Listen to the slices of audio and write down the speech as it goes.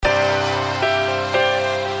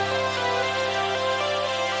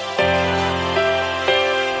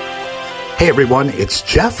Hey everyone, it's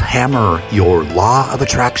Jeff Hammer, your Law of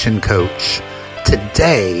Attraction coach.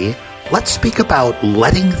 Today, let's speak about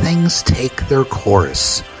letting things take their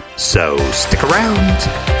course. So stick around.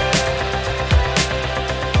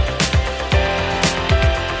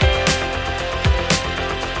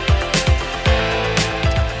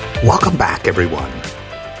 Welcome back, everyone.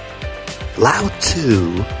 Lao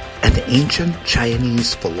Tzu, an ancient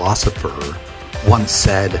Chinese philosopher, once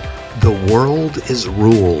said, "The world is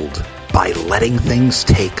ruled by letting things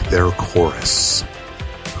take their course."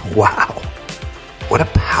 Wow, what a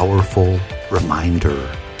powerful reminder.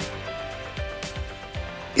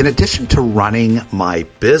 In addition to running my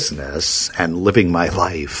business and living my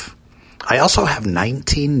life, I also have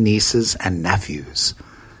 19 nieces and nephews,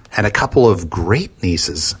 and a couple of great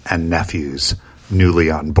nieces and nephews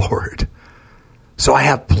newly on board. So I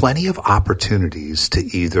have plenty of opportunities to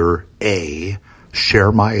either A,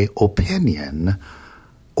 share my opinion,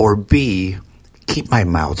 or B, keep my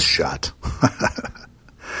mouth shut.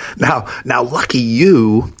 Now, lucky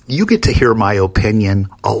you get to hear my opinion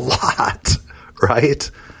a lot, right?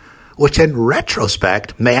 Which in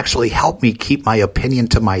retrospect may actually help me keep my opinion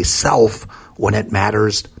to myself when it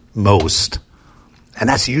matters most. And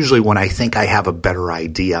that's usually when I think I have a better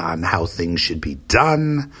idea on how things should be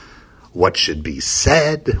done, what should be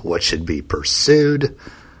said, what should be pursued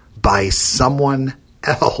by someone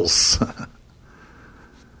else.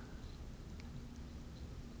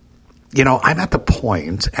 You know, I'm at the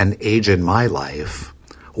point and age in my life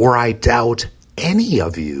where I doubt any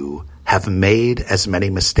of you have made as many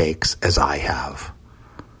mistakes as I have.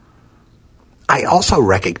 I also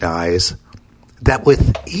recognize that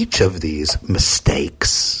with each of these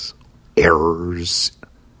mistakes, errors,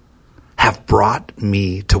 have brought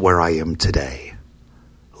me to where I am today,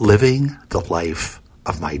 living the life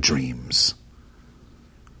of my dreams.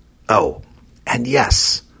 Oh, and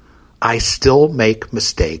yes, I still make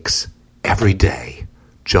mistakes every day,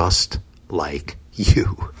 just like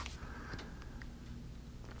you.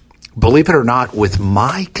 Believe it or not, with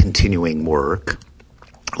my continuing work,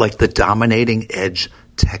 like the Dominating Edge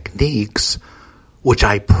techniques, which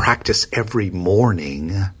I practice every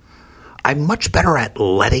morning, I'm much better at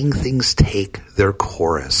letting things take their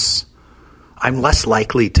course. I'm less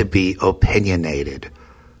likely to be opinionated,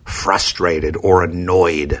 frustrated, or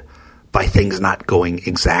annoyed by things not going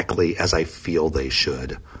exactly as I feel they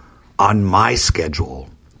should, on my schedule,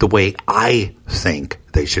 the way I think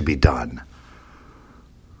they should be done.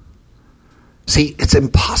 See, it's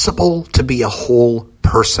impossible to be a whole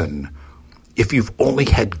person if you've only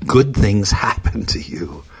had good things happen to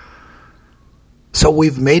you. So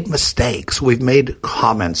we've made mistakes, we've made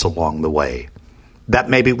comments along the way that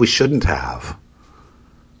maybe we shouldn't have,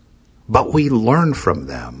 but we learn from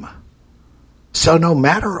them. So no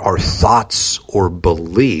matter our thoughts or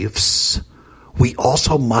beliefs, we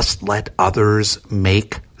also must let others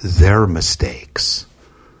make their mistakes.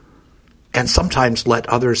 And sometimes let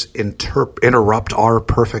others interrupt our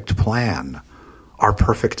perfect plan, our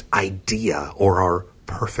perfect idea, or our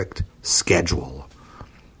perfect schedule.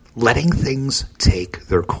 Letting things take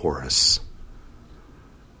their course.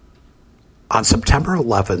 On September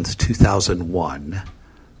 11th, 2001,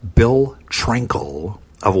 Bill Trinkle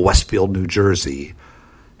of Westfield, New Jersey,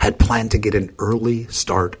 had planned to get an early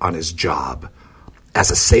start on his job as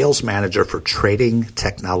a sales manager for Trading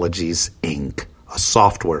Technologies, Inc., a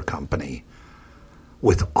software company,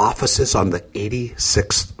 with offices on the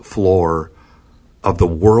 86th floor of the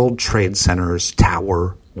World Trade Center's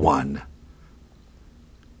Tower 1.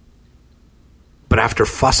 But after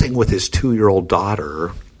fussing with his 2-year-old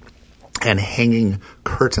daughter and hanging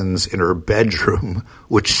curtains in her bedroom,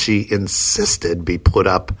 which she insisted be put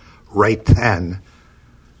up right then,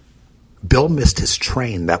 Bill missed his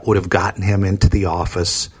train that would have gotten him into the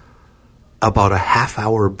office about a half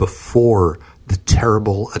hour before the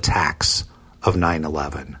terrible attacks of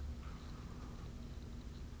 9/11.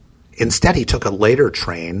 Instead, he took a later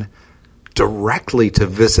train directly to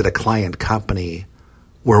visit a client company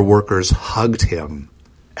where workers hugged him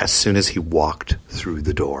as soon as he walked through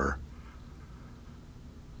the door.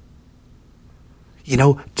 You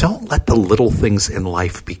know, don't let the little things in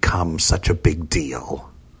life become such a big deal.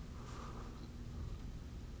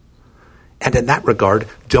 And in that regard,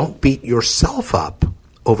 don't beat yourself up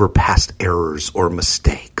over past errors or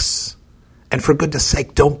mistakes. And for goodness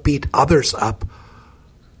sake, don't beat others up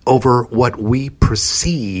over what we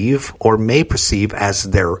perceive or may perceive as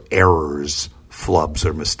their errors, flubs,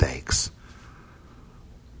 or mistakes.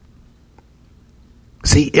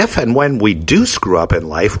 See, if and when we do screw up in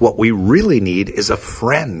life, what we really need is a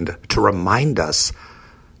friend to remind us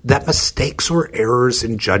that mistakes or errors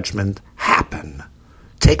in judgment happen.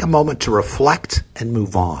 take a moment to reflect and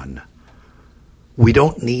move on. We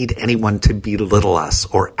don't need anyone to belittle us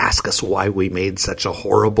or ask us why we made such a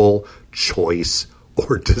horrible choice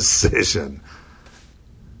or decision.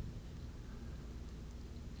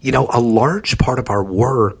 You know, a large part of our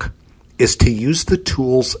work is to use the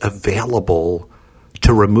tools available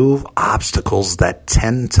to remove obstacles that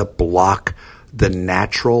tend to block the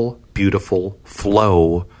natural, beautiful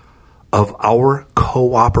flow of our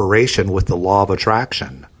cooperation with the law of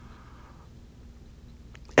attraction.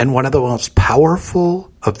 And one of the most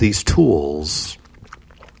powerful of these tools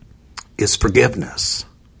is forgiveness.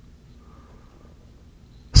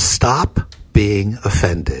 Stop being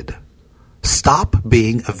offended. Stop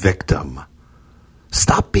being a victim.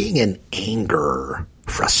 Stop being in anger,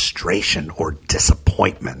 frustration, or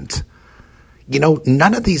disappointment. You know,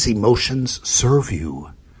 none of these emotions serve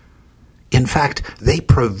you. In fact, they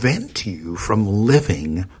prevent you from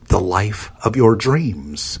living the life of your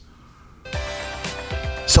dreams.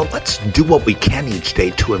 So let's do what we can each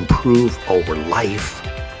day to improve our life,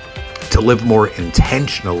 to live more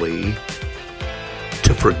intentionally,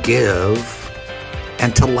 to forgive,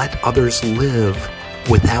 and to let others live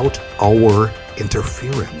without our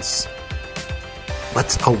interference.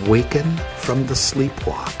 Let's awaken from the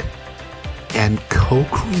sleepwalk and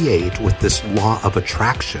co-create with this law of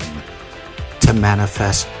attraction to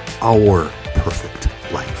manifest our perfect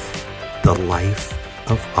life, the life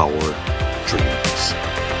of our dreams.